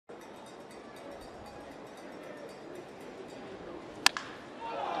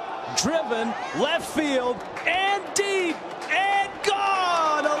driven left field and deep and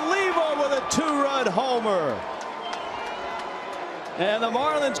gone. Olivo with a 2-run homer. And the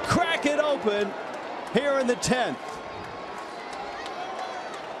Marlins crack it open here in the 10th.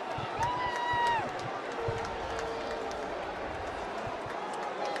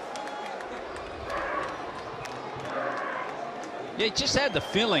 Yeah, he just had the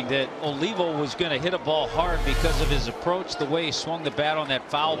feeling that Olivo was going to hit a ball hard because of his approach, the way he swung the bat on that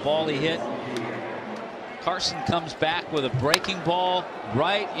foul ball he hit. Carson comes back with a breaking ball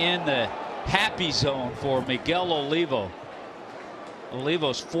right in the happy zone for Miguel Olivo.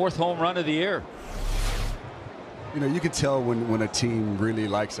 Olivo's 4th home run of the year. You know, you can tell when a team really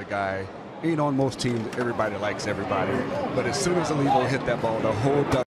likes a guy. You know, on most teams, everybody likes everybody. But as soon as Olivo hit that ball, the whole